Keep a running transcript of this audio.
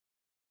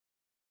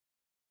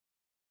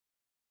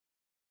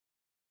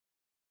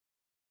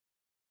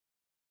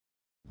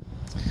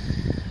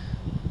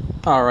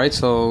Alright,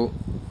 so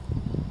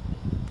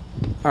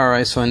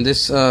in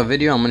this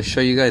video I'm going to show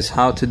you guys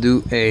how to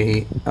do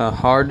a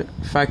hard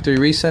factory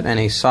reset and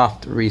a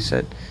soft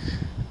reset.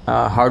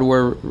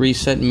 Hardware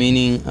reset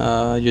meaning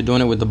you're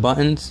doing it with the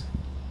buttons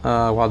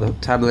while the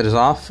tablet is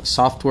off.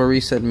 Software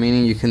reset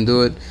meaning you can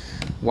do it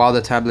while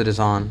the tablet is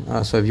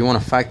on. So if you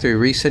want to factory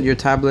reset your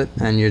tablet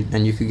and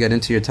you could get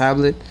into your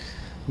tablet,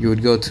 you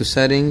would go to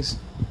settings,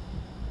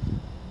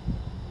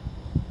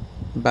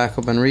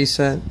 backup and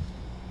reset,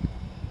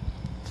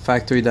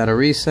 factory data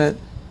reset,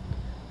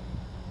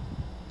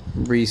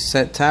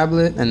 reset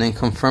tablet, and then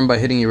confirm by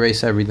hitting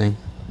erase everything.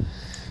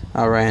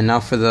 Alright, and now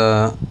for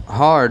the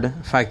hard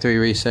factory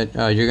reset,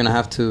 you're gonna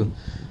have to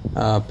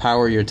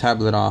power your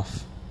tablet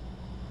off,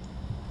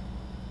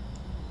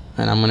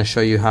 and I'm gonna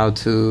show you how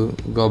to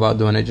go about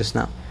doing it just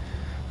now.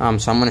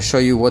 So I'm gonna show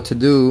you what to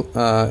do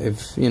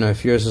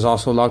if yours is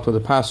also locked with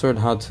a password,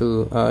 how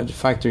to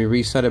factory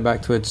reset it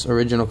back to its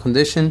original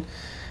condition,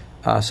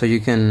 so you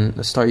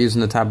can start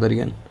using the tablet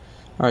again.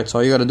 Alright, so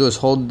all you gotta do is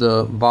hold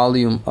the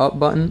volume up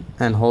button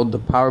and hold the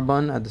power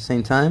button at the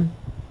same time.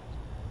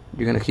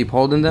 You're gonna keep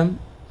holding them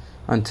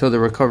until the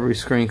recovery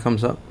screen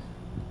comes up.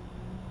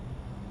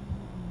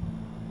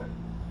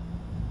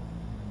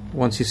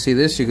 Once you see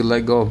this, you can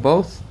let go of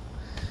both.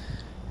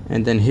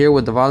 And then here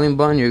with the volume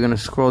button, you're gonna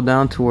scroll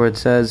down to where it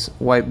says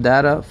wipe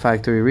data,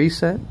 factory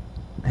reset.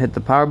 Hit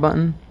the power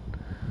button.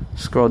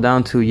 Scroll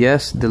down to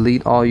yes,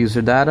 delete all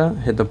user data.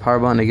 Hit the power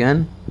button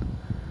again.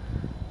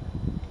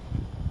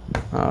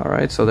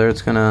 Alright, so there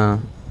it's gonna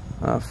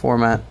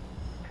format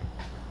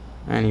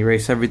and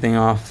erase everything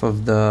off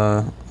of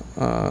the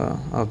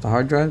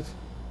hard drive.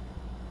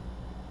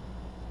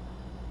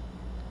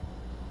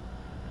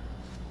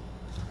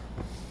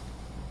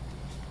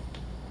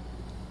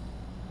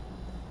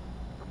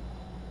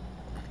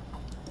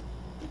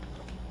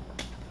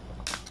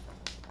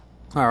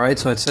 Alright,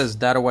 so it says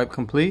data wipe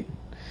complete.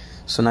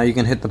 So now you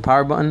can hit the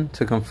power button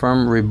to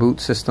confirm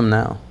reboot system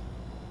now.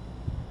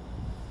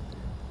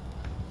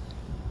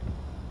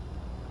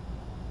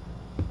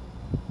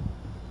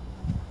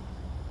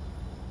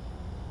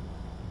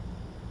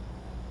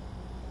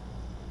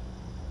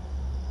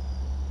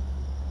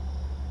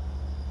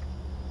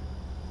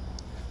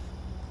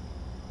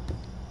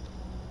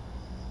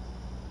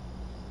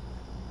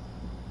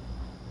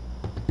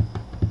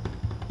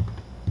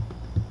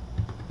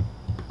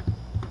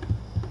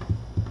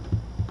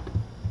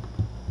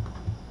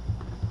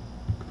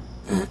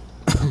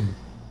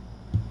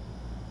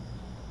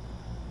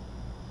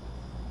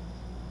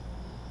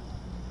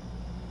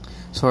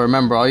 So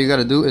remember, all you got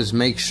to do is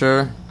make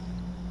sure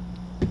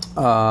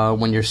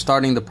when you're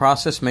starting the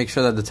process, make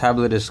sure that the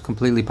tablet is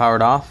completely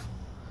powered off,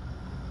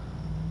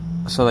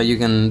 so that you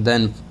can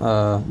then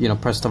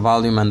press the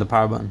volume and the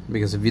power button.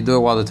 Because if you do it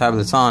while the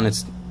tablet's on,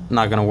 it's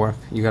not going to work.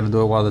 You got to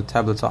do it while the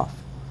tablet's off.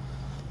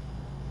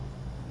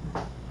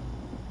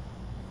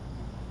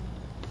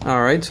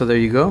 Alright, so there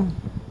you go.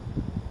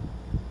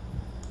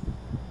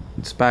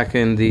 It's back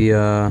in the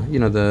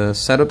the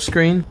setup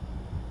screen.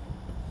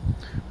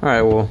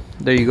 Alright, well,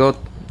 there you go.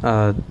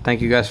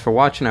 Thank you guys for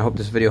watching. I hope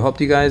this video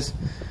helped you guys.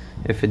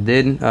 If it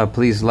did,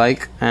 please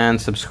like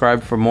and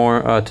subscribe for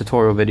more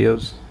tutorial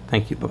videos.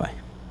 Thank you. Bye-bye.